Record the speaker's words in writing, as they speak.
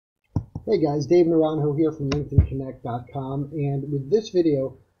Hey guys, Dave Naranjo here from LinkedInConnect.com, and with this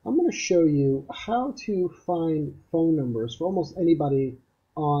video I'm going to show you how to find phone numbers for almost anybody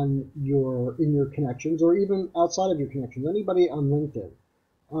in your connections, or even outside of your connections, anybody on LinkedIn.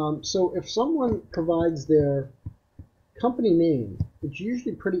 So if someone provides their company name, it's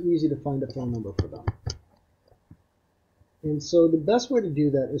usually pretty easy to find a phone number for them. And so the best way to do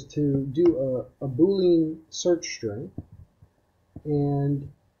that is to do a Boolean search string. And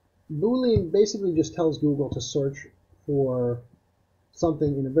Boolean basically just tells Google to search for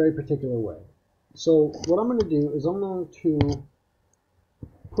something in a very particular way. So what I'm going to do is I'm going to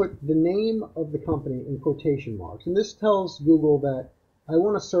put the name of the company in quotation marks. And this tells Google that I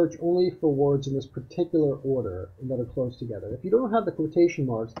want to search only for words in this particular order that are close together. If you don't have the quotation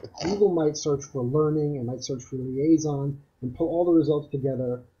marks, Google might search for learning, and might search for liaison, and pull all the results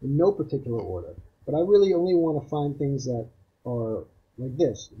together in no particular order. But I really only want to find things that are like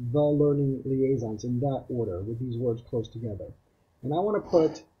this, the learning liaisons, in that order with these words close together. And I want to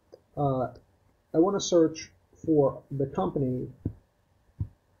put, I want to search for the company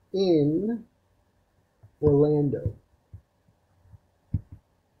in Orlando.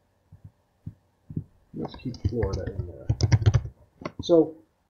 Let's keep Florida in there. So,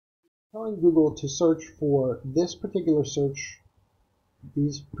 telling Google to search for this particular search,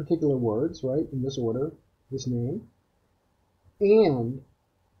 these particular words, right, in this order, this name, and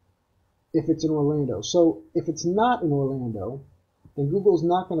if it's in Orlando. So if it's not in Orlando, then Google's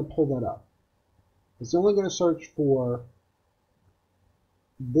not going to pull that up. It's only going to search for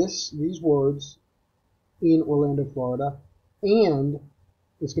these words in Orlando, Florida, and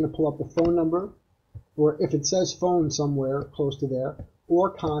it's going to pull up the phone number, or if it says phone somewhere close to there, or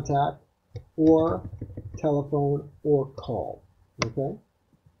contact, or telephone, or call. Okay?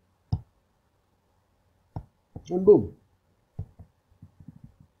 And boom.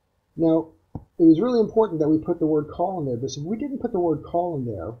 Now, it was really important that we put the word call in there, because if we didn't put the word call in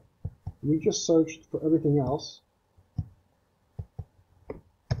there, we just searched for everything else,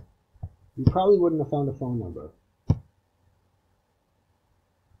 we probably wouldn't have found a phone number.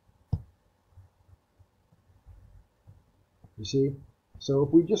 You see? So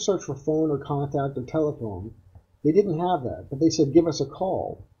if we just search for phone or contact or telephone, they didn't have that, but they said give us a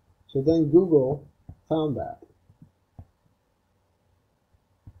call. So then Google found that.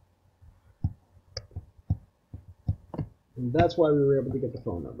 And that's why we were able to get the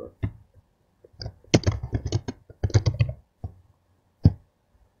phone number.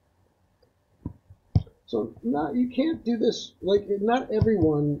 So you can't do this, like, not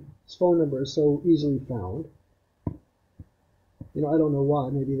everyone's phone number is so easily found. You know, I don't know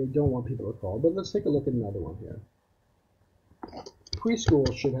why. Maybe they don't want people to call. But let's take a look at another one here.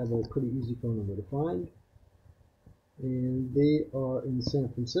 Preschool should have a pretty easy phone number to find. And they are in San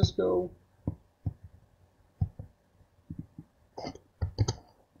Francisco.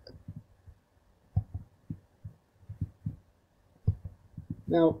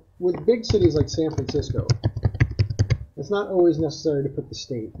 Now, with big cities like San Francisco, it's not always necessary to put the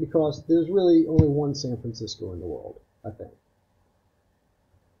state, because there's really only one San Francisco in the world, I think.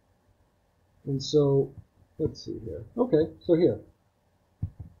 And so, let's see here. Okay, so here,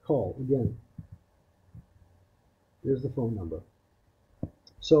 call again. Here's the phone number.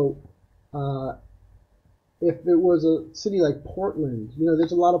 So, if it was a city like Portland, you know,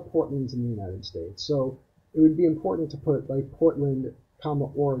 there's a lot of Portlands in the United States, so it would be important to put like Portland,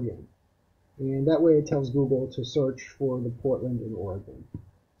 Oregon, and that way it tells Google to search for the Portland in Oregon.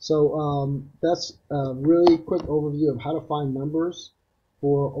 So that's a really quick overview of how to find numbers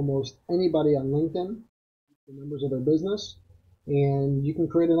for almost anybody on LinkedIn, the numbers of their business, and you can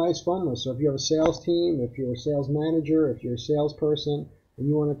create a nice phone list. So if you have a sales team, if you're a sales manager, if you're a salesperson, and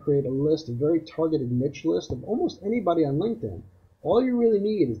you want to create a list, a very targeted niche list of almost anybody on LinkedIn, all you really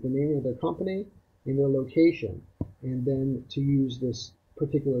need is the name of their company and their location, and then to use this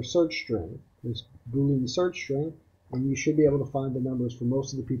particular search string, this Boolean search string, and you should be able to find the numbers for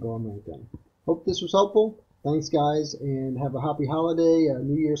most of the people on LinkedIn. Hope this was helpful. Thanks, guys, and have a happy holiday.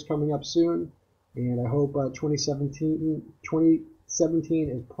 New Year's coming up soon, and I hope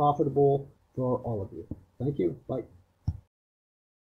 2017 is profitable for all of you. Thank you. Bye.